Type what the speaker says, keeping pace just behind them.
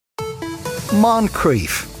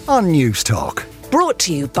Moncrief on News Talk. Brought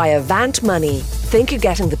to you by Avant Money. Think you're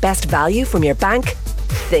getting the best value from your bank?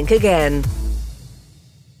 Think again.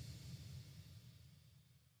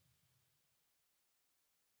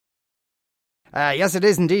 Yes, it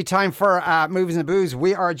is indeed time for Movies and Booze.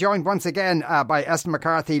 We are joined once again by Esther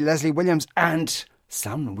McCarthy, Leslie Williams and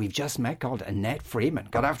someone we've just met called Annette Freeman.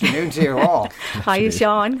 Good afternoon to you all. Hi,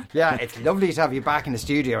 Sean. Yeah, it's lovely to have you back in the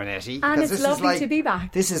studio, Annette. And it's lovely to be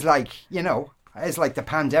back. This is like, you know, it's like the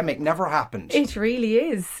pandemic never happened. It really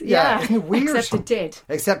is. Yeah. Isn't it weird? Except it did.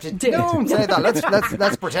 Except it did. Don't say that.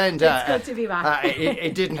 Let's pretend it's good to be back.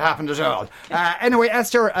 It didn't happen at all. Anyway,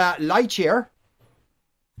 Esther, Lightyear.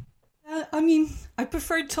 I mean, I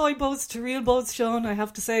preferred toy boats to real boats, Sean, I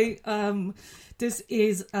have to say. This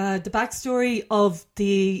is the backstory of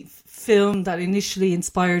the film that initially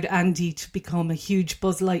inspired Andy to become a huge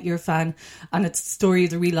Buzz Lightyear fan, and it's the story of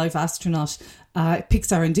the real-life astronaut.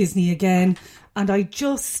 Pixar and Disney again. And I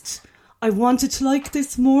wanted to like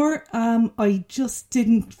this more. I just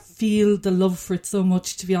didn't feel the love for it so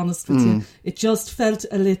much, to be honest with you. It just felt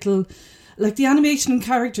a little... Like, the animation and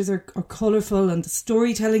characters are colourful and the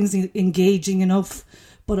storytelling's engaging enough,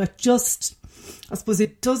 but I suppose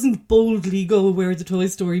it doesn't boldly go where the Toy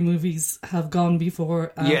Story movies have gone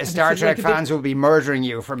before. Star Trek fans will be murdering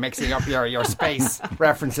you for mixing up your space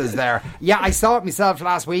references there. Yeah, I saw it myself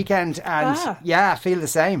last weekend and I feel the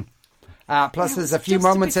same. Plus there's a few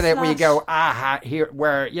moments in it where you go, here,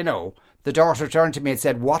 where, you know... The daughter turned to me and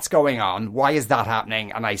said, "What's going on? Why is that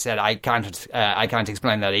happening?" And I said, I can't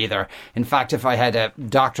explain that either. In fact, if I had a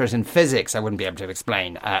doctorate in physics, I wouldn't be able to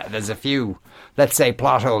explain. There's a few, let's say,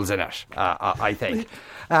 plot holes in it, I think.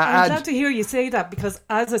 I'm glad to hear you say that, because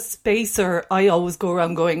as a spacer, I always go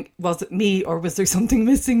around going, was it me or was there something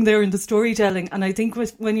missing there in the storytelling? And I think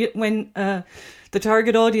when the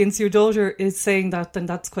target audience, your daughter, is saying that, then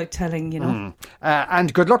that's quite telling, you know.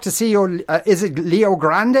 And good luck to see you. Is it Leo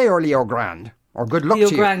Grande or Leo Grand? Or good luck Leo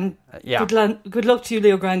to Grande. you. Yeah. Good luck to you,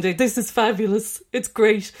 Leo Grande. This is fabulous. It's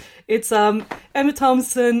great. It's Emma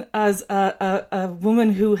Thompson as a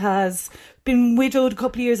woman who has been widowed a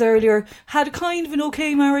couple of years earlier, had a kind of an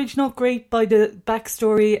okay marriage, not great by the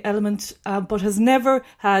backstory element, but has never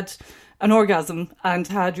had an orgasm and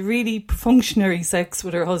had really functionary sex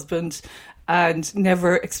with her husband, and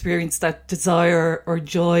never experienced that desire or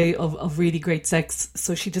joy of really great sex.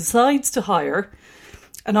 So she decides to hire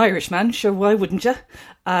an Irishman, sure, why wouldn't you?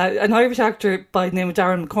 An Irish actor by the name of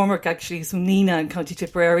Darren McCormack, actually, from Nina in County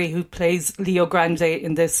Tipperary, who plays Leo Grande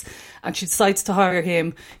in this. And she decides to hire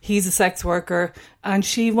him. He's a sex worker, and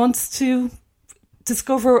she wants to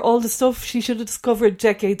discover all the stuff she should have discovered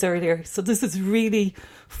decades earlier. So this is really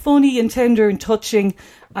funny and tender and touching,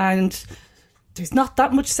 and... There's not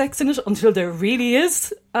that much sex in it until there really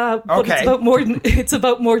is, but it's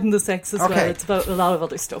about more than the sex as well. It's about a lot of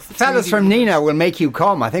other stuff. Fellas from Nina Will Make You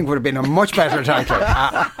Come, I think would have been a much better title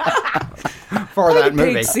for that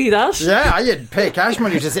movie. I'd pay to see that. Yeah, I'd pay cash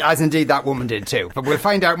money to see, as indeed that woman did too. But we'll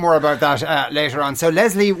find out more about that later on. So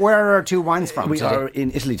Leslie, where are our two wines from today? We are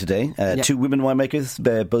in Italy today. Two women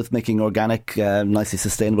winemakers, both making organic, nicely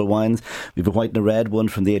sustainable wines. We have a white and a red, one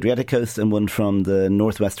from the Adriatic coast and one from the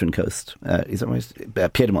northwestern coast. Is that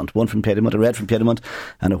right? Piedmont. One from Piedmont, a red from Piedmont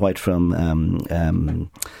and a white from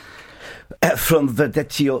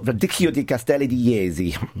Verdicchio di Castelli di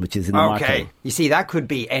Jesi, which is in the Marche. You see, that could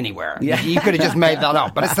be anywhere. Yeah. You could have just made that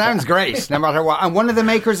up, but it sounds great, no matter what. And one of the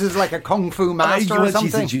makers is like a kung fu master or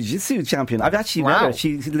something? She's a jiu-jitsu champion. I've actually met her.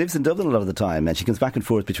 She lives in Dublin a lot of the time, and she comes back and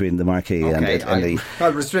forth between the Marche and the...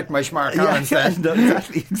 I'll restrict my schmark comments then. No,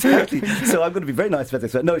 exactly. So I'm going to be very nice about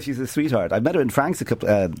this. But no, she's a sweetheart. I met her in France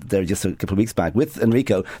there just a couple of weeks back with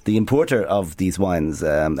Enrico, the importer of these wines.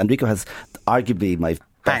 Enrico has arguably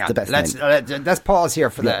Hang on, let's pause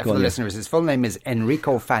here for the listeners. His full name is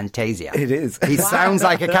Enrico Fantasia. It is. He sounds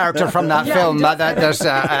like a character from that film that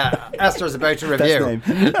Esther's about to review.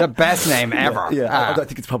 The best name ever. I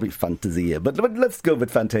think it's probably Fantasia, but let's go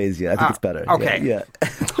with Fantasia. I think it's better. Okay. Yeah.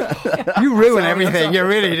 You ruin everything. You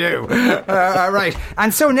really do. Right.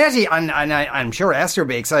 And so Nettie, and I'm sure Esther will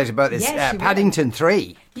be excited about this, Paddington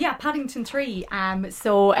 3. Yeah, Paddington 3.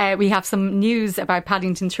 So we have some news about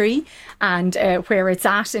Paddington 3 and where it's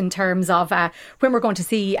at in terms of when we're going to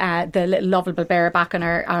see the little lovable bear back on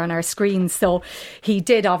our screens. So he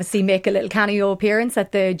did obviously make a little cameo appearance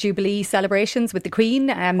at the Jubilee celebrations with the Queen.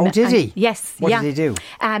 Did he? Yes. What did he do?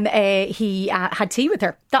 He had tea with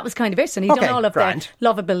her. That was kind of it. And he'd done all of the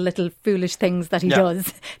lovable little foolish things that he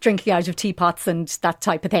does, drinking out of teapots and that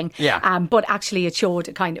type of thing. Yeah. But actually it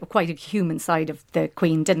showed quite a human side of the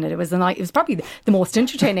Queen screen, didn't it? It was probably the most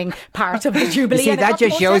entertaining part of the Jubilee. You see, that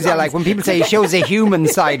just shows you, like, when people say it shows a human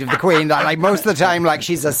side of the Queen, that, like, most of the time, like,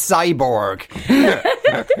 she's a cyborg.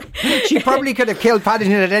 She probably could have killed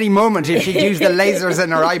Paddington at any moment if she'd used the lasers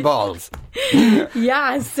in her eyeballs.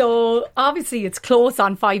 Yeah, so obviously it's close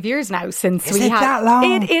on 5 years now since Is it that long?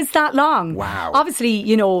 It is that long. Wow. Obviously,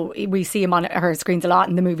 you know, we see him on her screens a lot,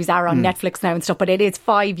 and the movies are on Netflix now and stuff, but it is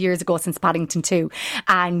 5 years ago since Paddington 2.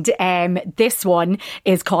 And this one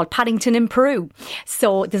is called Paddington in Peru.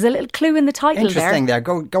 So there's a little clue in the title. Interesting there.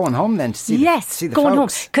 Going home then to see the going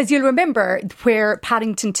folks. home. Because you'll remember where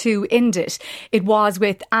Paddington 2 ended. It was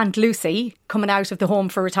with Aunt Lucy coming out of the home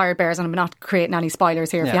for retired bears, and I'm not creating any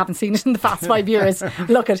spoilers here if you haven't seen it in the past 5 years.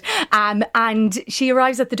 Look at and she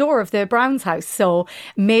arrives at the door of the Browns house. So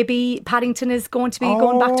maybe Paddington is going to be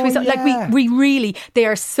going back to his like we really, they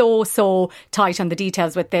are so tight on the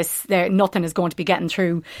details with this. Nothing is going to be getting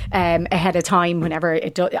through ahead of time whenever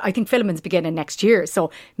it does. I think filming's beginning next year,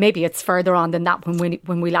 so maybe it's further on than that when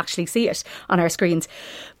we'll actually see it on our screens.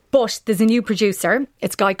 But there's a new producer.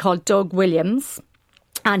 It's a guy called Doug Williams.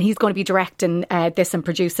 And he's going to be directing this and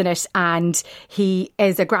producing it. And he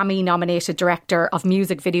is a Grammy-nominated director of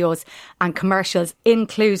music videos and commercials,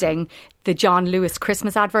 including the John Lewis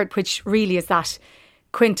Christmas advert, which really is that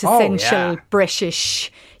quintessential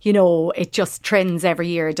British, you know, it just trends every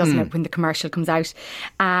year, doesn't it, when the commercial comes out.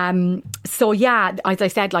 So, yeah, as I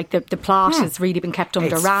said, like the plot has really been kept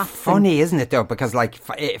under wraps. It's funny, isn't it, though? Because, like,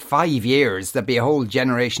 5 years, there'd be a whole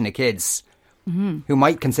generation of kids who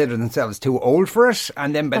might consider themselves too old for it,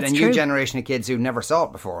 and then but a new generation of kids who never saw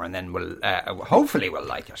it before, and then will hopefully will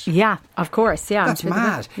like it. Yeah, of course. Yeah, that's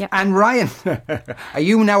mad. Yeah. And Ryan, are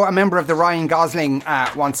you now a member of the Ryan Gosling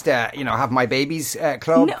wants to have my babies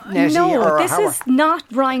club? No, this is not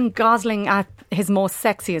Ryan Gosling at his most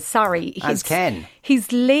sexiest. Sorry, as Ken.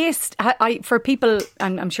 He's laced. For people,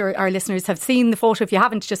 and I'm sure our listeners have seen the photo. If you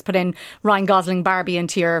haven't, just put in Ryan Gosling Barbie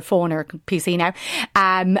into your phone or PC now,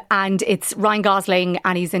 and it's Ryan Gosling,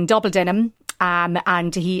 and he's in double denim.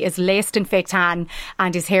 And he is laced in fake tan,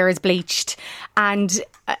 and his hair is bleached. And,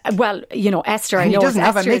 Esther, and I know. He doesn't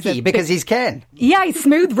have Esther a Mickey because he's Ken. Yeah, he's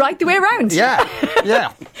smooth right the way around.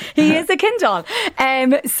 Yeah. He is a Ken doll.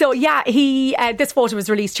 This photo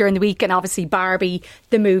was released during the week, and obviously Barbie,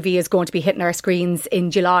 the movie, is going to be hitting our screens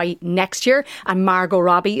in July next year, and Margot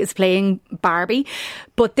Robbie is playing Barbie.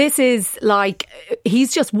 But this is like,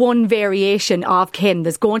 he's just one variation of Ken.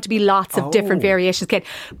 There's going to be lots of different variations of Ken.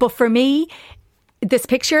 But for me, this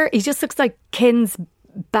picture, he just looks like Ken's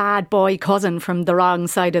bad boy cousin from the wrong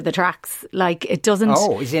side of the tracks. Like, it doesn't...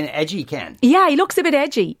 Oh, he's an edgy Ken. Yeah, he looks a bit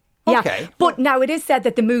edgy. Yeah. Okay. But now it is said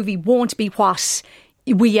that the movie won't be what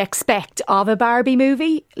we expect of a Barbie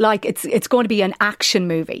movie. Like, it's going to be an action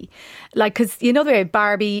movie. Like, because, you know, the way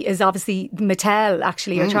Barbie is obviously... Mattel,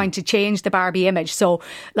 actually, are trying to change the Barbie image. So,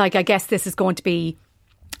 like, I guess this is going to be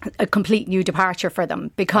a complete new departure for them,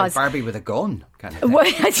 because like Barbie with a gun kind of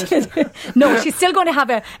thing. No, she's still going to have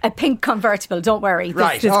a pink convertible, don't worry.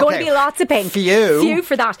 There's going to be lots of pink. Few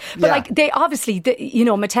for that. But like, they obviously,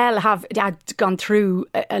 Mattel had gone through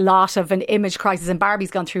a lot of an image crisis, and Barbie's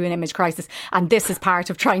gone through an image crisis, and this is part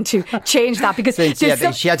of trying to change that, because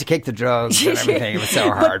she had to kick the drugs and everything. It was so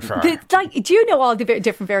hard for her. Do you know all the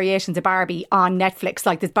different variations of Barbie on Netflix?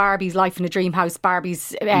 Like, there's Barbie's Life in a Dream House,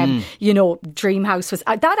 Barbie's Dream House was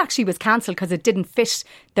that actually was cancelled because it didn't fit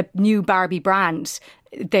the new Barbie brand,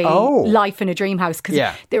 Life in a Dream House,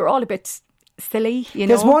 because they were all a bit silly,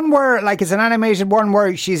 There's one where, like, it's an animated one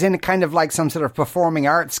where she's in kind of like some sort of performing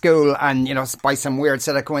arts school, and, by some weird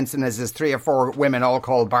set of coincidences, 3 or 4 women all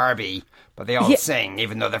called Barbie, but they all sing,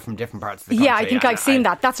 even though they're from different parts of the country. Yeah, I think I've seen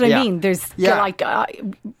that. That's what I mean. There's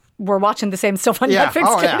we're watching the same stuff on Netflix.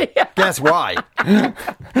 Oh, yeah. Guess why?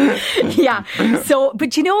 Yeah. So,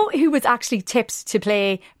 but you know who was actually tipped to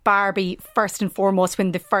play Barbie first and foremost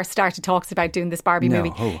when they first started talks about doing this Barbie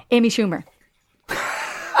movie? Amy Schumer.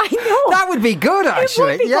 I know. That would be good,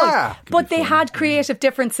 actually. Good. But they had creative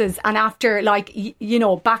differences, and after, like,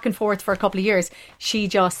 back and forth for a couple of years, she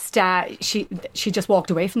just she just walked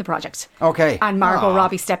away from the project. Okay. And Margot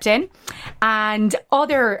Robbie stepped in, and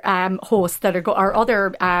other hosts that are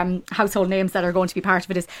other household names that are going to be part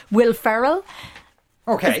of it is Will Ferrell.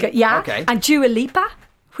 Okay. Okay. And Dua Lipa,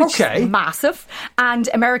 which is massive, and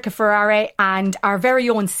America Ferrera, and our very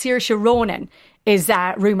own Saoirse Ronan is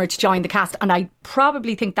rumoured to join the cast, and I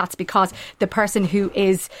probably think that's because the person who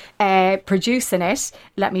is producing it,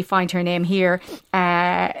 let me find her name here,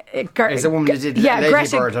 is a woman that did Lady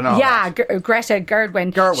Bird and all that. Greta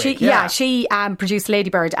Gerwig. She produced Lady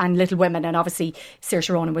Bird and Little Women, and obviously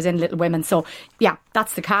Saoirse Ronan was in Little Women, so yeah,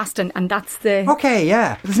 that's the cast, and that's the... Okay,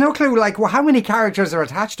 yeah. There's no clue, like, well, how many characters are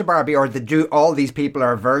attached to Barbie, or do all these people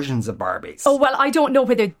are versions of Barbies? Oh, well, I don't know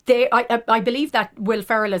whether they... I believe that Will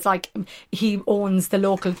Ferrell is like, he owns the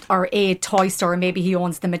local, or a toy store, maybe he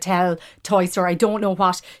owns the Mattel toy store. I don't know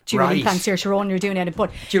what Dua Lipa and Saoirse Ronan are doing in it,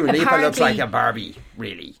 but Dua Lipa looks like a Barbie,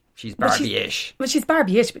 really. She's Barbie-ish. Well, she's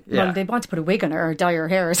Barbie-ish. Well, they want to put a wig on her or dye her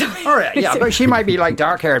hair or something. All right, yeah, but she might be like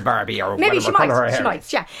dark-haired Barbie or maybe whatever colour her hair. She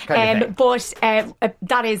might, yeah. But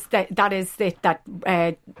that is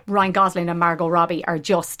Ryan Gosling and Margot Robbie are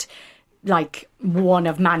just like one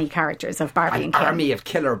of many characters of Barbie and Ken. Army of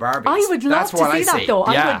killer Barbies. I would love to see that, though.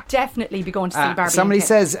 Yeah. I would definitely be going to see Barbie. Somebody and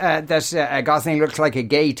Ken. says that Gosling looks like a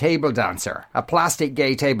gay table dancer, a plastic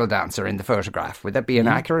gay table dancer in the photograph. Would that be an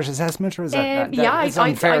accurate assessment, or is that I'd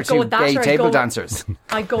unfair go to with that, gay table dancers?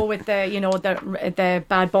 I'd go with the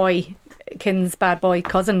bad boy. Ken's bad boy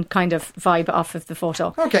cousin kind of vibe off of the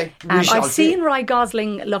photo. Okay, I've seen Ryan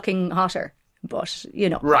Gosling looking hotter. But,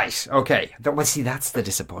 Right, okay. Well, see, that's the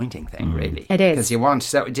disappointing thing, really. It is. Because you want...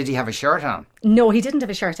 So, did he have a shirt on? No, he didn't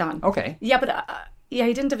have a shirt on. Okay. Yeah, but...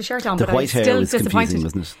 he didn't have a shirt on, the but white I'm hair still was disappointed. confusing,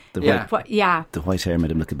 wasn't it? The white hair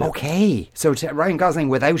made him look a bit... Okay, so Ryan Gosling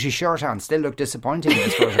without his shirt on still looked disappointing in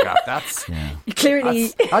this photograph. That's...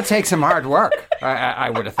 Clearly... That'd take some hard work,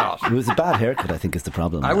 I would have thought. It was a bad haircut, I think, is the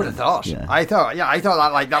problem. I would have thought. Yeah. I thought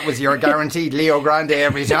that was your guaranteed Leo Grande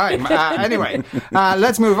every time. Anyway,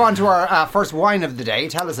 let's move on to our first wine of the day.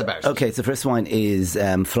 Tell us about it. Okay, so the first wine is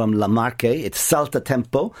from La Marche. It's Salta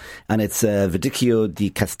Tempo, and it's Verdicchio di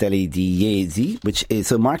Castelli di Jesi, which is...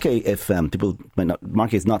 So Marche, if people might not...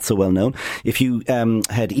 Marche is not so well known. If you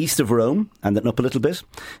head east of Rome and then up a little bit,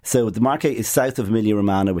 so the Marche is south of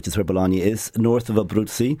Emilia-Romagna, which is where Bologna is, north of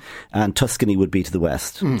Abruzzi, and Tuscany would be to the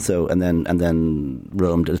west. So and then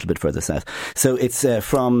Rome a little bit further south. So it's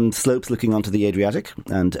from slopes looking onto the Adriatic,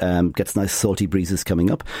 and gets nice salty breezes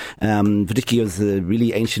coming up. Verdicchio is a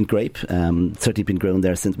really ancient grape, certainly been grown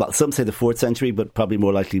there since, well, some say the 4th century, but probably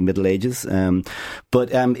more likely Middle Ages. But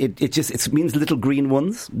it means little green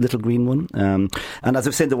one. And as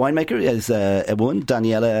I've said, the winemaker is a woman,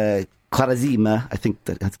 Daniela Quaresima, I think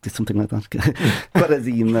that's something like that.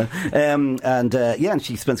 Quaresima, and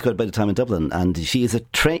she spends quite a bit of time in Dublin, and she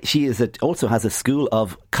also has a school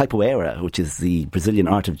of capoeira, which is the Brazilian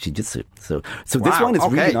art of jiu-jitsu. So this wine is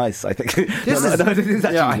really nice, I think. This is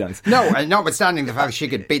actually nice. No, notwithstanding the fact she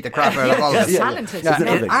could beat the crap out of all of us. Talented.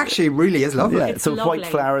 It actually really is lovely. It's so lovely. White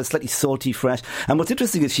flowers, slightly salty, fresh. And what's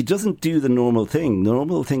interesting is she doesn't do the normal thing. The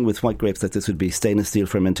normal thing with white grapes like this would be stainless steel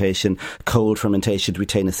fermentation, cold fermentation to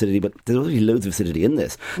retain acidity, but there's already loads of acidity in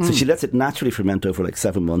this. So she lets it naturally ferment over like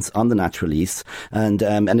 7 months on the natural yeast, and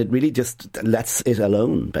it really just lets it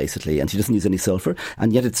alone, basically. And she doesn't use any sulfur,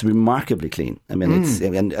 and yet it's remarkably clean. I mean, it's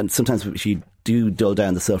and sometimes she do dull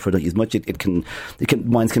down the sulfur, don't use much.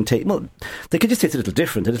 Wines can take, well, they can just taste a little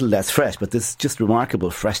different, a little less fresh, but there's just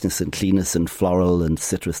remarkable freshness and cleanness and floral and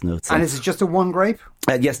citrus notes. And is it just a one grape?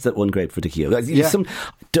 Yes, that one grape Verdicchio.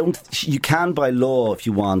 You can by law, if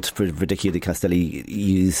you want, for Verdicchio di Castelli,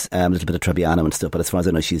 use a little bit of Trebbiano and stuff, but as far as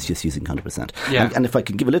I know, she's just using 100%. Yeah. And if I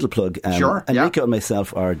can give a little plug, sure, Enrico and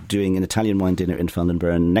myself are doing an Italian wine dinner in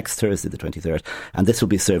Fontainebleau next Thursday, the 23rd, and this will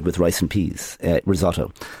be served with rice and peas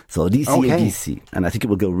risotto. So and I think it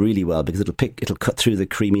will go really well because it'll cut through the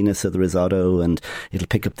creaminess of the risotto, and it'll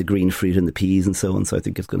pick up the green fruit and the peas and so on. So I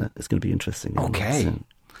think it's gonna be interesting. Okay. So,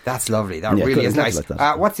 that's lovely. That really is nice.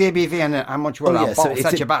 Like what's the ABV and how much will that bottle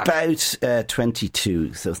set you back? It's about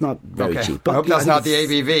 22, so it's not very cheap. But I hope that's not the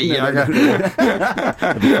ABV.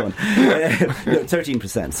 That'd be fun.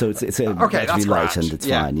 13%, so it's that's light and it's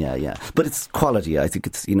fine. Yeah. But it's quality. I think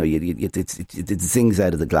it's it zings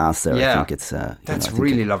out of the glass there. Yeah. I think it's that's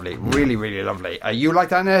really lovely. Really, really lovely. You like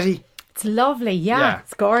that, Nettie? It's lovely,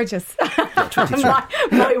 it's gorgeous.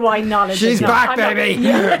 My wine knowledge. She's back, baby.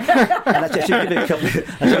 I should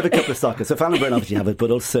give a couple of sockets. So Fontainebleau obviously have it,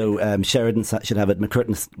 but also Sheridan should have it,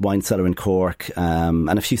 McCurtain Wine Cellar in Cork, and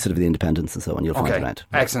a few sort of the independents and so on. You'll find it around.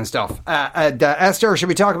 Excellent stuff. Esther, should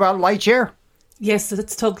we talk about Lightyear? Yes,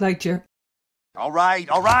 let's talk Lightyear. All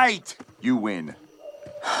right. You win.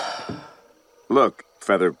 Look,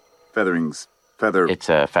 featherings. Feather. It's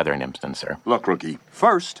a feather in Impton, sir. Look, rookie.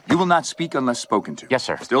 First, you will not speak unless spoken to. Yes,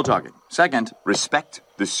 sir. Still talking. Second, respect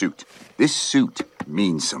the suit. This suit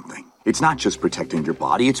means something. It's not just protecting your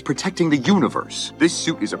body, it's protecting the universe. This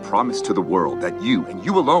suit is a promise to the world that you, and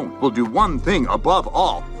you alone, will do one thing above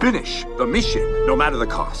all. Finish the mission, no matter the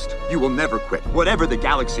cost. You will never quit. Whatever the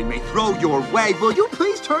galaxy may throw your way, will you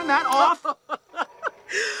please turn that off?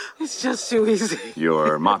 It's just too easy.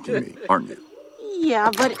 You're mocking me, aren't you? Yeah,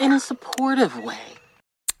 but in a supportive way.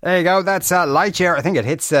 There you go. That's Lightyear. I think it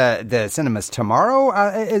hits the cinemas tomorrow.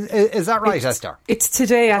 Is that right, Esther? It's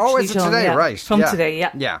today, actually. Oh, is it John, today? yeah. Right. From today, yeah.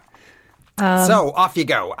 Yeah. So off you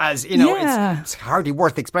go. As you know, Yeah. it's hardly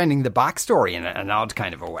worth explaining the backstory in an odd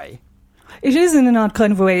kind of a way. It is in an odd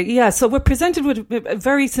kind of a way, yeah. So we're presented with a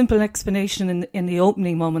very simple explanation in the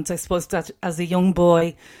opening moments, I suppose, that as a young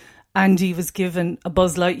boy, Andy was given a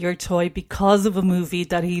Buzz Lightyear toy because of a movie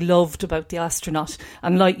that he loved about the astronaut,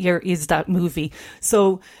 and Lightyear is that movie.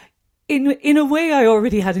 So in a way, I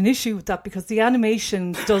already had an issue with that because the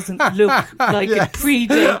animation doesn't look like it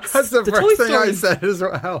predates That's the Toy first thing Story. I said as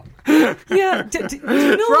well. Yeah, you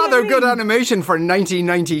know what Rather I mean? good animation for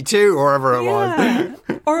 1992 or whatever it was.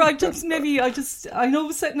 Yeah. Or I know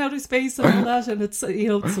it's set in outer space and all that, and it's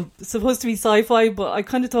it's supposed to be sci-fi, but I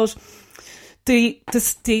kind of thought the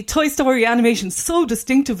Toy Story animation is so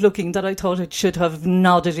distinctive looking that I thought it should have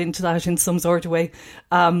nodded into that in some sort of way.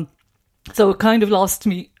 So it kind of lost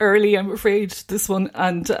me early, I'm afraid, this one.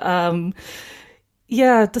 And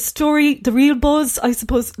the story, the real buzz, I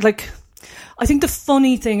suppose, I think the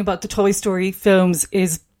funny thing about the Toy Story films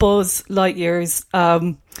is Buzz Lightyear's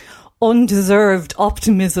undeserved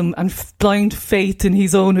optimism and blind faith in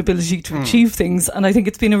his own ability to achieve things. And I think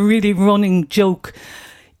it's been a really running joke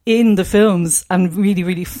in the films and really,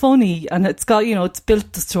 really funny. And it's got, it's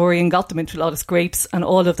built the story and got them into a lot of scrapes and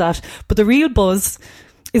all of that. But the real Buzz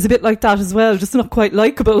is a bit like that as well, just not quite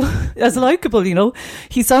likeable,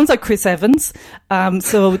 He sounds like Chris Evans,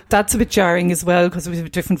 so that's a bit jarring as well because we have a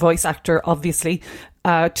different voice actor, obviously,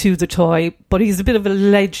 to the toy. But he's a bit of a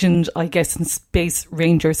legend, I guess, in Space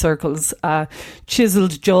Ranger circles.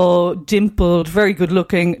 Chiseled jaw, dimpled, very good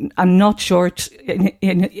looking, and not short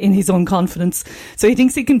in his own confidence. So he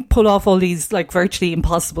thinks he can pull off all these virtually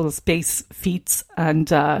impossible space feats, and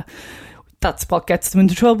that's what gets them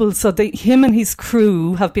into trouble. So him and his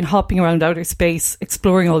crew have been hopping around outer space,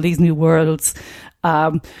 exploring all these new worlds.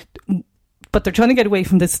 But they're trying to get away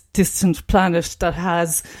from this distant planet that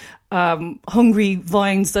has hungry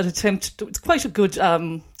vines that attempt to... It's quite a good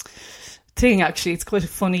thing, actually. It's quite a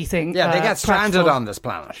funny thing. Yeah, they get stranded on this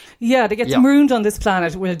planet. Yeah, they get marooned on this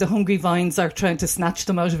planet where the hungry vines are trying to snatch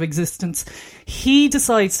them out of existence. Buzz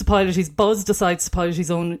decides to pilot his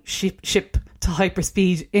own ship to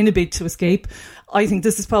hyperspeed in a bid to escape. I think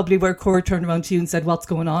this is probably where Cora turned around to you and said, "What's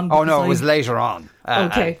going on?" Oh no, it was later on.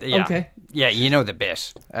 Okay. Yeah, you know the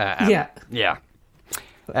bit. Yeah.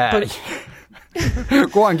 But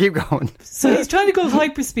go on, keep going. So he's trying to go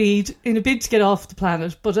hyperspeed in a bid to get off the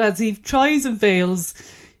planet, but as he tries and fails,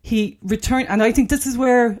 he returns. And I think this is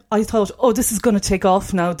where I thought, this is going to take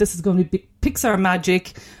off now. This is going to be Pixar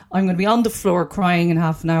magic. I'm going to be on the floor crying in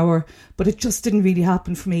half an hour. But it just didn't really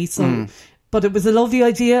happen for me. So, but it was a lovely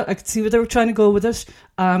idea. I could see where they were trying to go with it.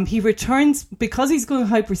 He returns because he's going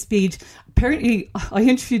hyperspeed. Apparently, I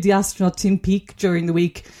interviewed the astronaut Tim Peake during the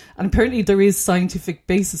week, and apparently there is scientific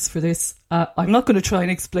basis for this. I'm not going to try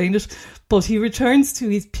and explain it, but he returns to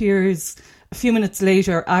his peers a few minutes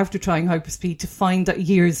later after trying hyperspeed to find that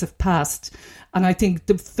years have passed. And I think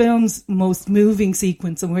the film's most moving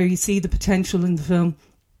sequence, and where you see the potential in the film,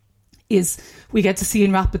 is we get to see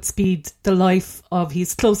in rapid speed the life of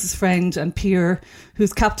his closest friend and peer,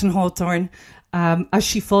 who's Captain Hawthorne. As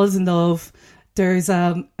she falls in love, there's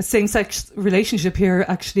a same-sex relationship here,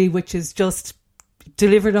 actually, which is just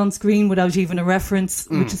delivered on screen without even a reference,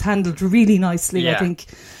 which is handled really nicely, I think.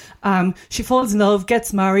 She falls in love,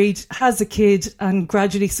 gets married, has a kid, and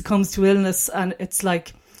gradually succumbs to illness. And it's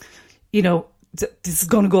like, this is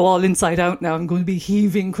going to go all inside out now. I'm going to be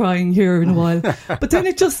heaving, crying here in a while. But then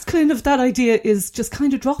it just kind of, that idea is just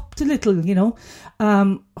kind of dropped a little,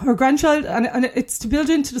 Her grandchild, and it's to build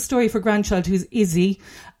into the story of her grandchild, who's Izzy,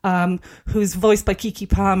 who's voiced by Keke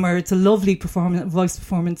Palmer. It's a lovely voice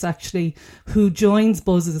performance, actually, who joins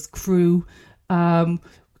Buzz's crew,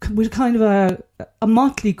 with kind of a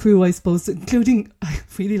motley crew, I suppose, including, I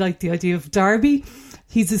really like the idea of Darby.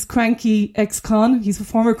 He's this cranky ex-con. He's a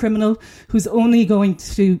former criminal who's only going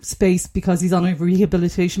to space because he's on a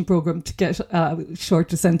rehabilitation program to get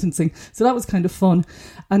shorter sentencing. So that was kind of fun.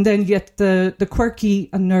 And then yet the quirky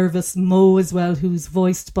and nervous Mo as well, who's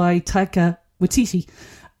voiced by Taika Waititi.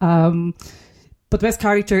 But the best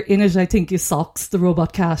character in it, I think, is Socks, the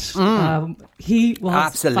robot cat. He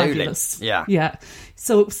was fabulous. Yeah.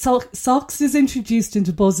 So Socks is introduced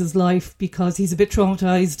into Buzz's life because he's a bit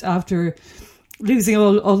traumatized after losing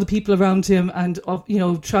all the people around him and,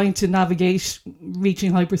 trying to navigate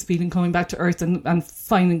reaching hyperspeed and coming back to Earth and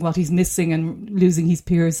finding what he's missing and losing his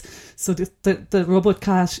peers. So the robot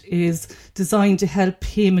cat is designed to help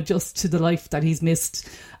him adjust to the life that he's missed.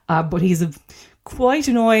 But he's a quite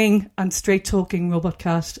annoying and straight-talking robot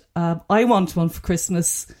cat. I want one for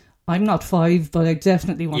Christmas. I'm not 5, but I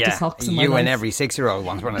definitely want the Socks in my life. You and every 6-year-old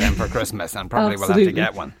wants one of them for Christmas and probably will have to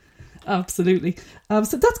get one. Absolutely.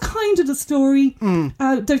 So that's kind of the story.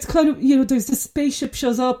 There's kind of, there's this spaceship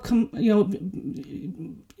shows up,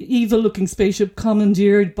 evil-looking spaceship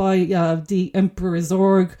commandeered by the Emperor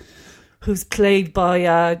Zorg, who's played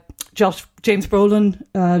by James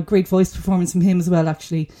Brolin. Great voice performance from him as well,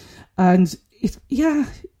 actually. And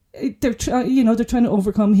they're trying to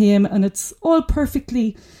overcome him, and it's all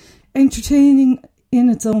perfectly entertaining in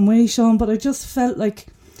its own way, Sean. But I just felt like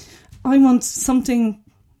I want something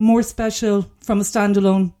more special from a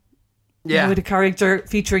standalone, with a character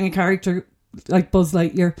featuring a character like Buzz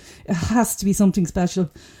Lightyear. It has to be something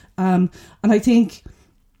special, and I think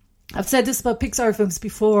I've said this about Pixar films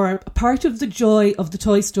before. Part of the joy of the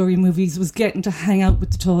Toy Story movies was getting to hang out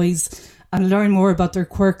with the toys and learn more about their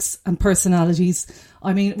quirks and personalities.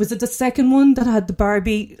 I mean, was it the second one that had the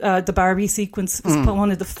Barbie sequence? It was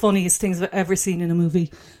one of the funniest things I've ever seen in a movie.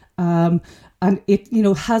 And it,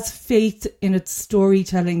 has faith in its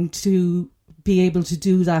storytelling to be able to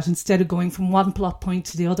do that instead of going from one plot point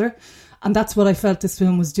to the other. And that's what I felt this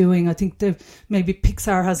film was doing. I think maybe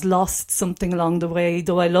Pixar has lost something along the way,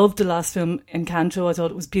 though I loved the last film, Encanto. I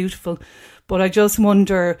thought it was beautiful. But I just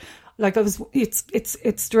wonder,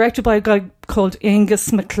 it's directed by a guy called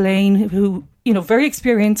Angus MacLean, who, very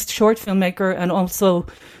experienced short filmmaker and also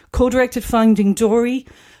co-directed Finding Dory.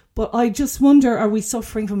 But I just wonder, are we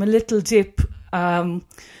suffering from a little dip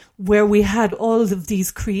where we had all of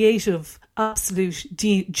these creative, absolute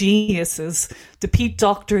geniuses, the Pete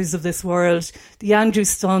Doctors of this world, the Andrew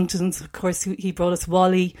Stauntons, of course, he brought us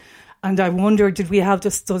WALL-E. And I wonder, did we have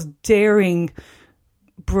just those daring,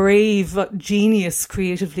 brave, genius,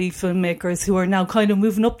 creatively filmmakers who are now kind of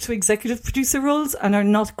moving up to executive producer roles and are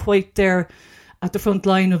not quite there at the front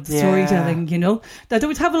line of the storytelling, That they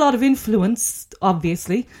would have a lot of influence,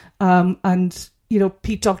 obviously. And,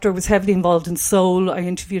 Pete Docter was heavily involved in Soul. I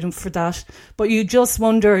interviewed him for that. But you just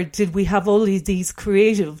wonder, did we have all these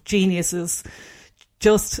creative geniuses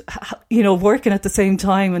just, working at the same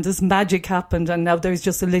time, and this magic happened, and now there's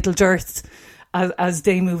just a little dearth as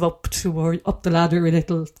they move up the ladder a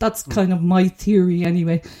little. That's kind of my theory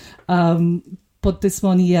anyway. But this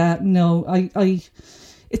one,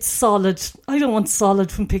 it's solid. I don't want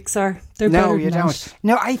solid from Pixar. They're better than that. No, you don't.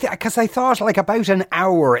 No, because I thought about an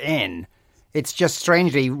hour in, it's just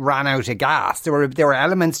strangely ran out of gas. There were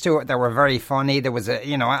elements to it that were very funny. There was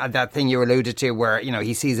that thing you alluded to where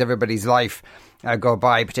he sees everybody's life go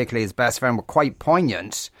by, particularly his best friend, were quite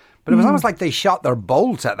poignant. But it was almost like they shot their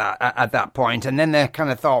bolt at that point, and then they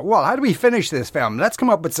kind of thought, well, how do we finish this film? Let's come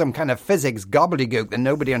up with some kind of physics gobbledygook that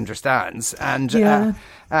nobody understands. And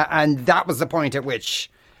that was the point at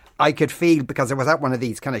which I could feel, because I was at one of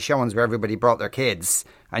these kind of showings where everybody brought their kids,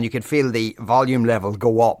 and you could feel the volume level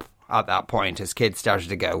go up at that point as kids started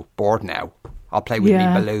to go, bored now, I'll play with me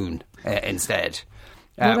balloon instead,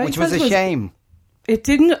 which was a shame. It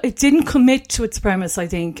didn't commit to its premise, I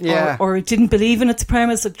think, or it didn't believe in its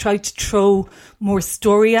premise. It tried to throw more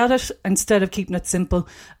story at it instead of keeping it simple.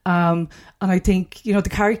 And I think, the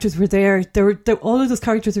characters were there. All of those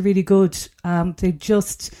characters are really good. It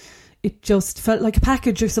just felt like a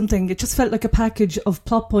package or something. It just felt like a package of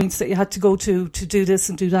plot points that you had to go to do this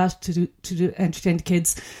and do that, to entertain the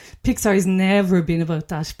kids. Pixar has never been about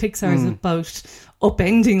that. Pixar is about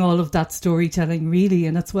upending all of that storytelling, really,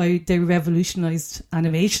 and that's why they revolutionised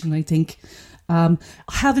animation, I think.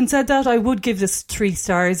 Having said that, I would give this 3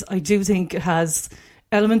 stars. I do think it has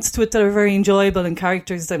elements to it that are very enjoyable and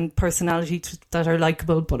characters and personality that are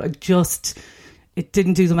likeable, but it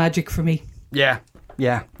didn't do the magic for me.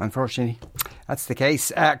 Yeah, unfortunately, that's the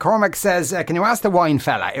case. Cormac says, can you ask the wine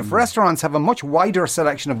fella, if restaurants have a much wider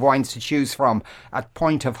selection of wines to choose from at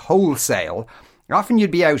point of wholesale, Often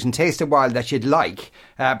you'd be out and taste a wine that you'd like,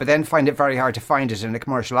 but then find it very hard to find it in a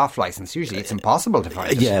commercial off-licence. Usually it's impossible to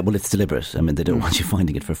find it. Yeah, well, it's deliberate. I mean, they don't want you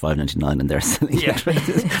finding it for $5.99 and they're selling it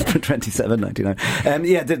for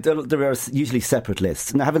 $27.99. There are usually separate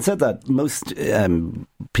lists. Now, having said that, most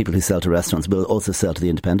people who sell to restaurants will also sell to the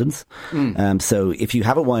independents. So if you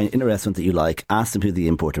have a wine in a restaurant that you like, ask them who the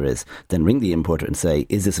importer is, then ring the importer and say,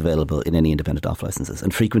 is this available in any independent off-licences?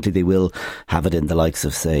 And frequently they will have it in the likes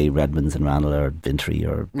of, say, Redmond's and Ranelagh or Vintry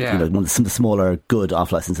or some of the smaller good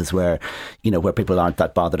off-licences where people aren't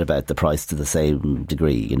that bothered about the price to the same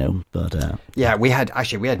degree, But we had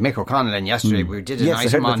Mick O'Connell in yesterday. We did an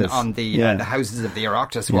item on the houses of the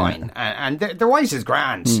Oireachtas wine, and the white is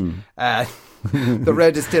grand. The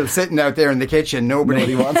red is still sitting out there in the kitchen.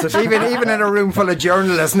 Nobody wants it. Even in a room full of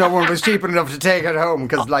journalists, no one was cheap enough to take it home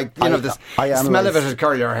because, the smell of it would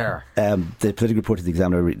curl your hair. The political reporter, the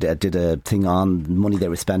Examiner, did a thing on money they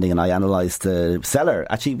were spending, and I analysed the cellar,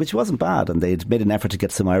 actually, which wasn't bad, and they'd made an effort to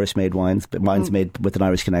get some Irish-made wines, but wines made with an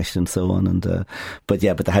Irish connection and so on. And but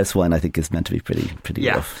the house wine, I think, is meant to be pretty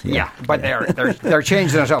rough. But they're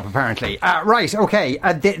changing it up apparently. Right, okay.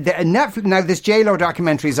 Netflix, now this J-Lo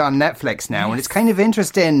documentary is on Netflix now. And it's kind of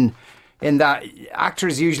interesting in that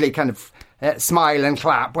actors usually kind of smile and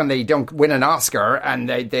clap when they don't win an Oscar, and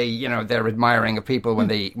they're admiring of people when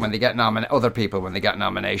they get other people when they get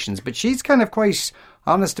nominations. But she's kind of quite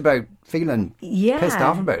honest about feeling pissed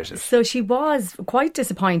off about it. So she was quite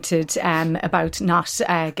disappointed about not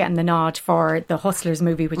getting the nod for the Hustlers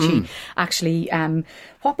movie, which she actually...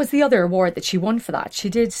 what was the other award that she won for that?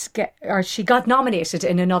 She got nominated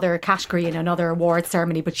in another category in another award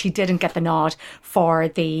ceremony, but she didn't get the nod for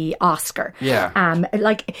the Oscar. Yeah.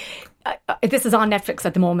 This is on Netflix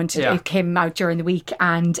at the moment. Yeah. It came out during the week,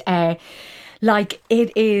 and it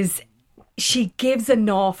is... She gives an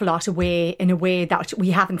awful lot away in a way that we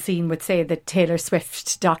haven't seen with, say, the Taylor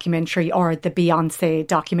Swift documentary or the Beyonce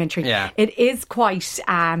documentary. Yeah. It is quite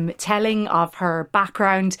telling of her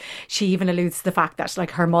background. She even alludes to the fact that,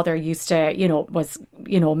 her mother used to, was,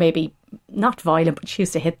 maybe not violent, but she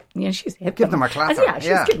used to hit, give them a clatter. She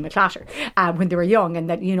was giving them a clatter when they were young, and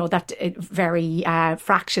that, that very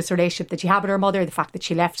fractious relationship that she had with her mother, the fact that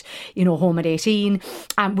she left, home at 18.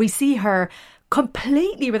 We see her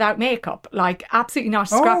completely without makeup, absolutely not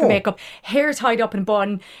a scrap of makeup, hair tied up in a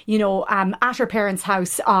bun, at her parents'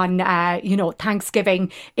 house on, Thanksgiving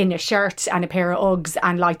in a shirt and a pair of Uggs,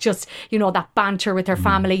 and just, that banter with her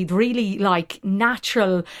family, really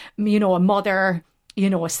natural, a mother,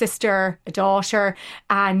 a sister, a daughter,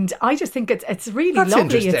 and I just think it's really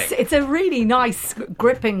lovely. It's a really nice,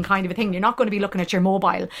 gripping kind of a thing. You're not going to be looking at your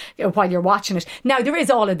mobile while you're watching it. Now, there is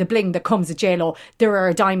all of the bling that comes with J-Lo. There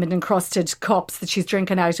are diamond encrusted cups that she's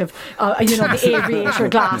drinking out of, the aviator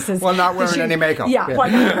glasses. While not wearing any makeup. While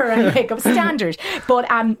not wearing any makeup, standard. But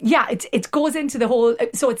it goes into the whole.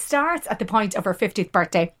 So it starts at the point of her 50th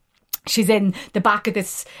birthday. She's in the back of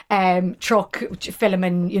this truck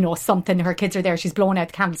filming, something. Her kids are there. She's blowing out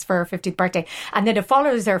the candles for her 50th birthday. And then it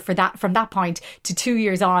follows her from that point to 2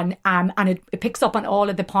 years on. And it picks up on all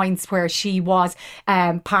of the points where she was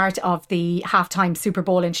part of the halftime Super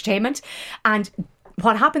Bowl entertainment. And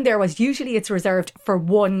what happened there was usually it's reserved for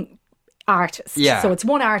one artist. Yeah. So it's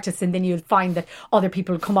one artist, and then you'll find that other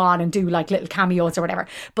people come on and do little cameos or whatever.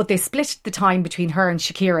 But they split the time between her and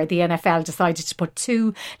Shakira. The NFL decided to put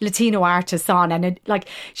two Latino artists on, and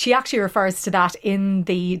she actually refers to that in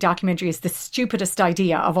the documentary as the stupidest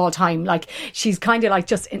idea of all time. She's kind of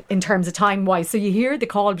just in terms of time wise. So you hear the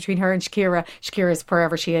call between her and Shakira. Shakira's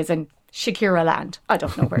wherever she is in Shakira land. I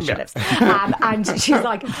don't know where she lives. And she's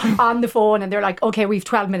on the phone, and they're okay, we've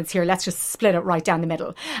 12 minutes here. Let's just split it right down the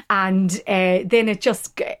middle. And then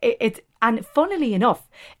and funnily enough,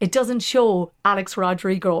 it doesn't show Alex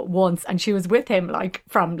Rodrigo once, and she was with him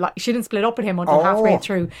she didn't split up with him until halfway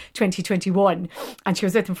through 2021, and she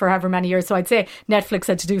was with him for however many years. So I'd say Netflix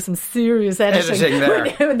had to do some serious editing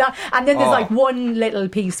there. And then there's one little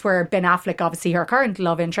piece where Ben Affleck, obviously her current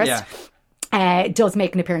love interest, does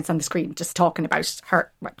make an appearance on the screen, just talking about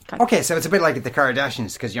her. Okay, so it's a bit like the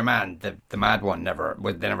Kardashians, because your man, the mad one, they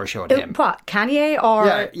never showed him. What, Kanye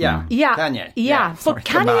or yeah, Kanye, but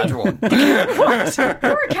Kanye, the mad one. What?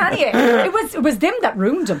 Poor Kanye. It was them that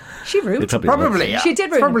ruined him. She ruined him. Probably, yeah. She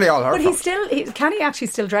did ruin probably him. all her. But Kanye actually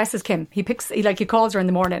still dresses Kim. He calls her in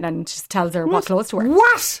the morning and just tells her what clothes to wear.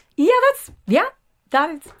 What? Yeah.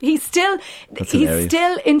 He's still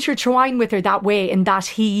intertwined with her that way, in that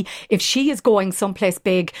if she is going someplace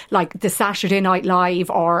big like the Saturday Night Live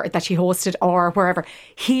or that she hosted or wherever,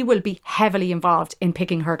 he will be heavily involved in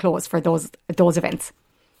picking her clothes for those events.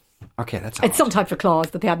 Okay, that's It's some type of clause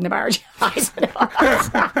that they had in the marriage. I don't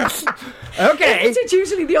know. Okay. It's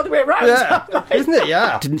usually the other way around. Yeah. Isn't it?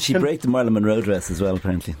 Yeah. Didn't she break the Marilyn Monroe dress as well,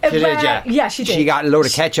 apparently? She did, yeah. Yeah, she did. She got a load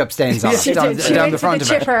of ketchup stains on She down, did. She down went the front to of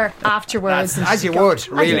the it. chipper afterwards. As you would,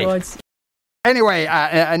 really. Anyway,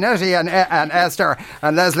 Nettie and Esther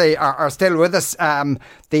and Leslie are still with us.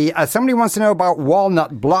 Somebody wants to know about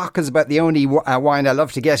Walnut Block, is about the only wine I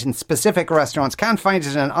love to get in specific restaurants. Can't find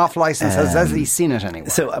it in an off-licence. Has Leslie seen it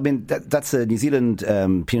anywhere? So, I mean, that's a New Zealand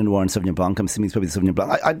Pinot Noir and Sauvignon Blanc. I'm assuming it's probably the Sauvignon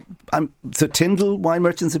Blanc. So Tyndall wine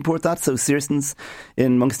merchants import that. So Searsons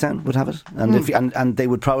in Monkstown would have it. And, and they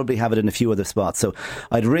would probably have it in a few other spots. So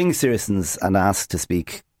I'd ring Searsons and ask to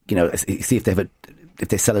speak, see if they have it, if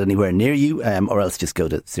they sell it anywhere near you, or else just go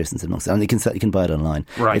to Searsons and Monkstown. And you can buy it online.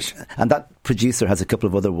 Right. And that producer has a couple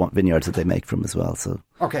of other vineyards that they make from as well. So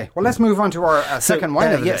okay, well, let's move on to our second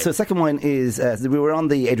wine of the day. So second wine is, we were on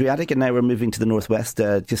the Adriatic and now we're moving to the northwest,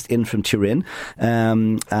 just in from Turin.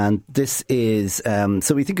 And this is,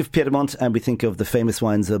 so we think of Piedmont and we think of the famous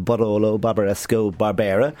wines of Barolo, Barbaresco,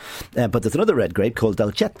 Barbera. But there's another red grape called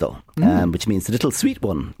Dolcetto, which means the little sweet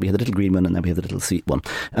one. We have the little green one and then we have the little sweet one.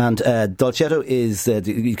 And Dolcetto is,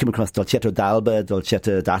 you come across Dolcetto d'Alba,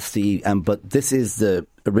 Dolcetto d'Asti, but this is the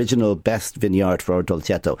original best vineyard for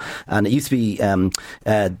Dolcetto, and it used to be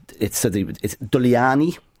it's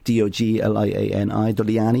Dogliani, Dogliani,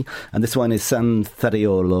 Dogliani, and this one is San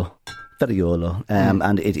Ferriolo,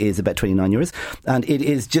 and it is about €29, and it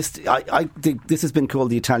is just I think this has been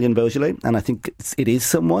called the Italian Beaujolais, and I think it is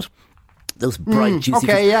somewhat. Those bright, juicy...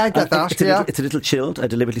 Okay, yeah, I get that. It's a little chilled. I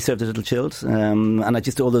deliberately served a little chilled. And I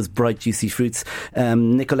just all those bright, juicy fruits.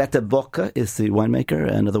 Nicoletta Bocca is the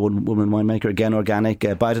winemaker, another woman winemaker, again organic,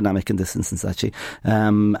 biodynamic in this instance, actually.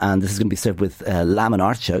 And this is going to be served with lamb and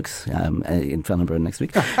artichokes in Fellenberg next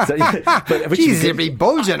week. So, Jeez, you'd be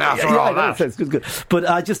bulging after all that. It's good.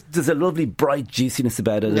 But there's a lovely bright juiciness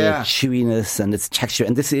about it, chewiness and its texture.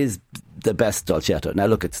 And this is the best Dolcetto. Now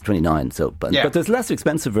look, it's 29, but there's less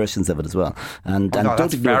expensive versions of it as well. And that's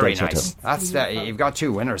don't ignore very Dolcetto. nice. That's you've got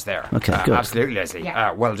two winners there. Okay, good. Absolutely, Leslie.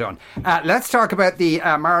 Well done. Let's talk about the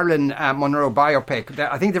Marilyn Monroe biopic.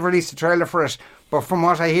 I think they've released a trailer for it, but from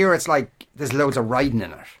what I hear, it's like there's loads of riding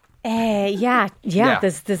in it. Yeah.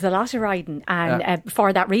 There's a lot of riding, and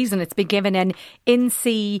for that reason, it's been given an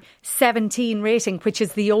NC 17 rating, which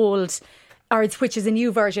is which is a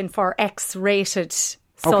new version for X-rated.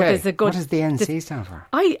 So there's a good. What does the NC stand for?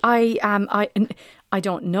 I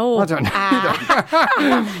don't know. I don't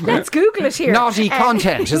know. Let's Google it here. Naughty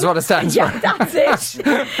content is what it stands for. Yeah, that's it.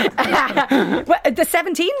 The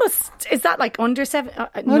 17 is that like under 7?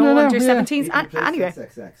 No, under 17s. Anyway,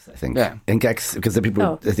 XXX, I think. Yeah, X, because the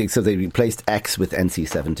people, I think, so they replaced X with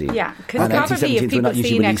NC-17. Yeah, because probably if people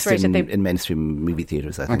seen X-rated in mainstream movie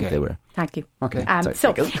theatres, I think they were. Thank you. Okay.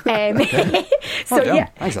 So yeah,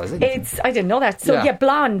 I didn't know that. So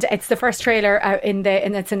Blonde. It's the first trailer and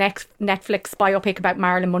it's a Netflix biopic about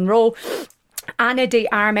Marilyn Monroe. Anna de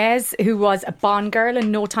Armas, who was a Bond girl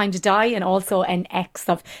in No Time to Die and also an ex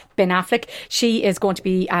of Ben Affleck, she is going to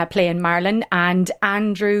be playing Marilyn. And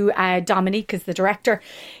Andrew Dominique is the director.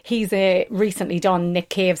 He's recently done Nick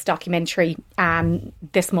Cave's documentary,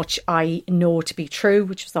 This Much I Know to Be True,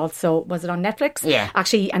 which was it on Netflix? Yeah.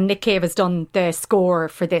 Actually, and Nick Cave has done the score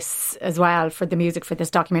for this as well, for the music for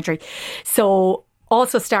this documentary. So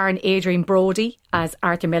also starring Adrian Brody as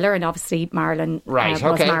Arthur Miller, and obviously Marilyn was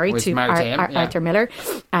married to Arthur Miller,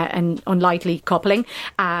 an unlikely coupling.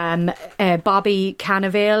 Bobby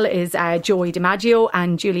Cannavale is Joey DiMaggio,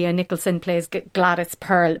 and Julia Nicholson plays Gladys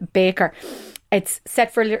Pearl Baker. It's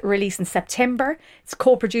set for release in September. It's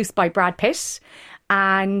co-produced by Brad Pitt.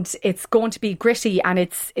 And it's going to be gritty, and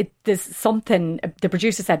there's something, the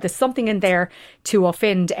producer said, there's something in there to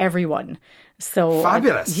offend everyone. So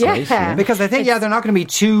fabulous, because I think they're not going to be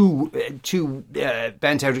too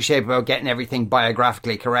bent out of shape about getting everything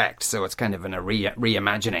biographically correct. So it's kind of a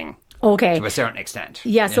reimagining. Okay. To a certain extent.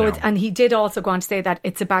 Yeah, so and he did also go on to say that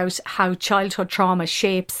it's about how childhood trauma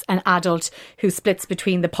shapes an adult who splits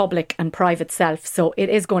between the public and private self. So it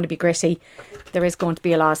is going to be gritty. There is going to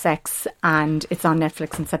be a lot of sex, and it's on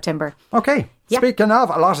Netflix in September. Okay. Yeah. Speaking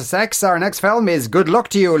of a lot of sex, our next film is Good Luck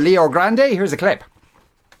to You, Leo Grande. Here's a clip.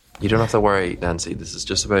 You don't have to worry, Nancy. This is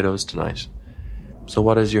just about us tonight. So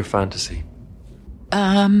what is your fantasy?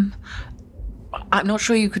 I'm not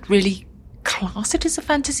sure you could really class it as a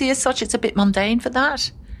fantasy as such. It's a bit mundane for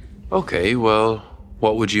that. Okay, well,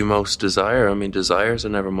 what would you most desire? I mean, desires are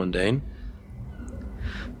never mundane.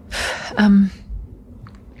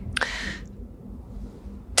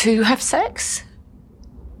 To have sex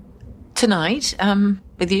tonight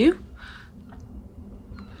with you.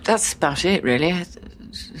 That's about it, really.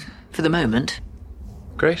 for the moment.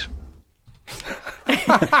 Great.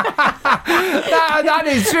 that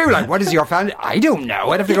is true. Like, what is your fan? I don't know.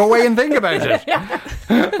 I'd have to go away and think about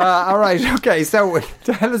it. All right, okay. So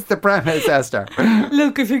tell us the premise, Esther.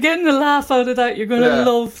 Look, if you're getting a laugh out of that, you're going to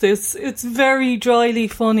love this. It's very dryly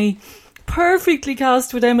funny. Perfectly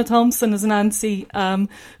cast with Emma Thompson as Nancy,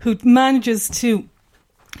 who manages to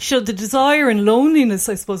show the desire and loneliness,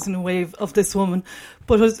 I suppose, in a way of this woman,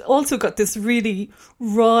 but has also got this really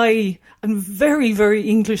wry and very, very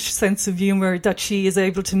English sense of humour that she is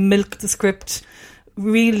able to milk the script,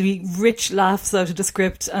 really rich laughs out of the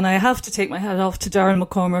script. And I have to take my hat off to Darren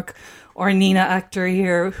McCormack, our Nina actor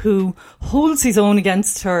here, who holds his own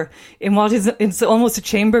against her in what is it's almost a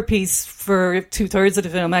chamber piece for 2/3 of the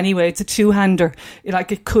film anyway. It's a two-hander.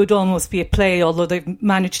 Like, it could almost be a play, although they've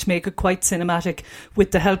managed to make it quite cinematic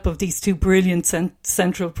with the help of these two brilliant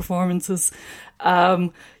central performances.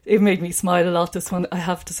 It made me smile a lot, this one, I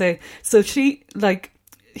have to say. So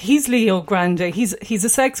he's Leo Grande. He's a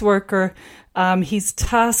sex worker. He's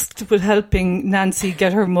tasked with helping Nancy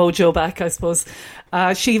get her mojo back, I suppose.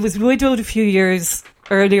 She was widowed a few years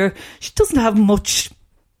earlier. She doesn't have much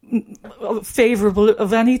favourable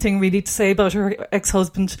of anything really to say about her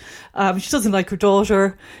ex-husband. She doesn't like her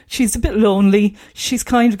daughter. She's a bit lonely. She's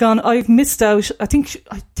kind of gone, I've missed out. I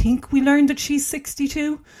think we learned that she's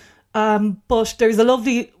 62. But there's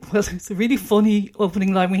it's a really funny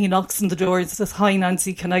opening line when he knocks on the door and says, "Hi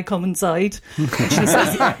Nancy, can I come inside?" And she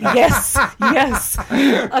says, yes.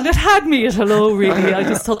 And it had me at hello, really. I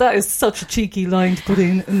just thought that is such a cheeky line to put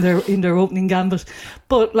in their opening gambit.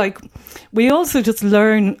 But we also just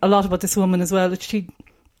learn a lot about this woman as well, that she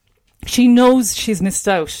knows she's missed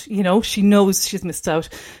out, she knows she's missed out.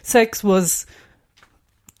 Sex was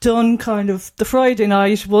done kind of the Friday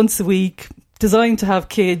night, once a week, designed to have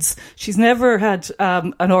kids. She's never had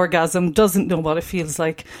an orgasm, doesn't know what it feels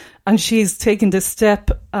like. And she's taken this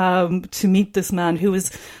step to meet this man who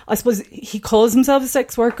is, I suppose, he calls himself a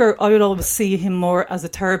sex worker. I would always see him more as a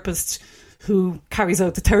therapist who carries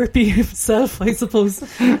out the therapy himself, I suppose.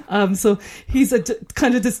 So he's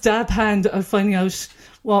kind of this dab hand at finding out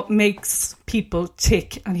what makes people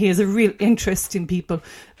tick. And he has a real interest in people,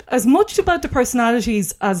 as much about the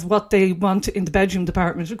personalities as what they want in the bedroom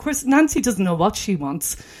department. Of course, Nancy doesn't know what she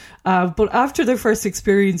wants. But after their first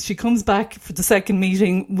experience, she comes back for the second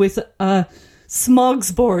meeting with a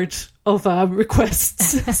smorgasbord of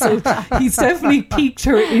requests. So he's definitely piqued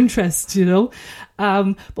her interest,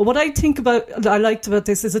 But what I liked about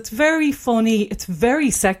this is it's very funny. It's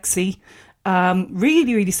very sexy.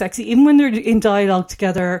 Really, really sexy, even when they're in dialogue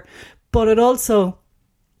together. But it also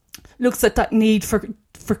looks at that need for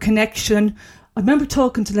connection. I remember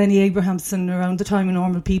talking to Lenny Abrahamson around the time of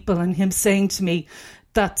Normal People, and him saying to me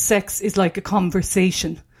that sex is like a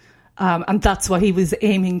conversation. And that's what he was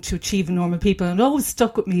aiming to achieve in Normal People. And it always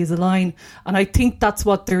stuck with me as a line. And I think that's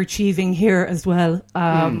what they're achieving here as well.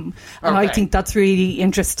 And I think that's really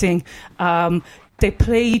interesting. They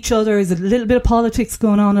play each other. There's a little bit of politics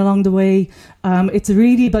going on along the way. It's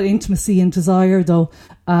really about intimacy and desire, though,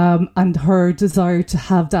 and her desire to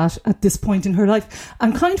have that at this point in her life,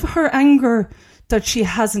 and kind of her anger that she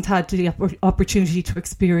hasn't had the opportunity to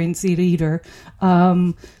experience it either.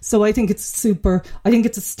 So I think it's super. I think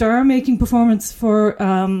it's a star-making performance for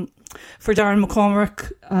Darren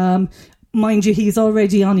McCormack. Mind you, he's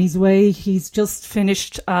already on his way. He's just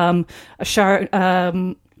finished a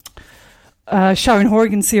Sharon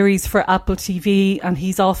Horgan series for Apple TV, and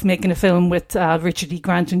he's off making a film with Richard E.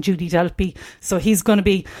 Grant and Judy Delpy. So he's going to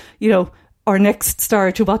be, our next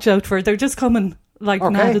star to watch out for. They're just coming now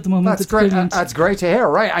at the moment. That's great. That's great to hear,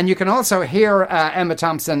 right? And you can also hear Emma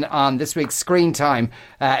Thompson on this week's Screen Time.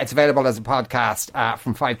 It's available as a podcast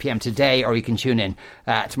from 5 p.m. today, or you can tune in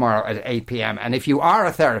tomorrow at 8 p.m. And if you are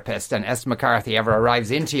a therapist and Esther McCarthy ever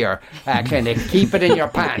arrives into your clinic, keep it in your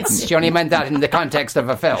pants. She only meant that in the context of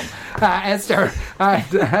a film. Esther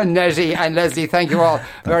and Nettie and Leslie, thank you all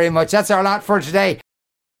very much. That's our lot for today.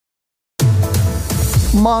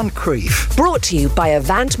 Moncrief. Brought to you by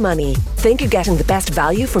Avant Money. Think you're getting the best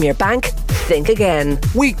value from your bank? Think again.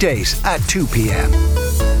 Weekdays at 2 p.m.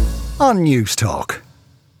 on News Talk.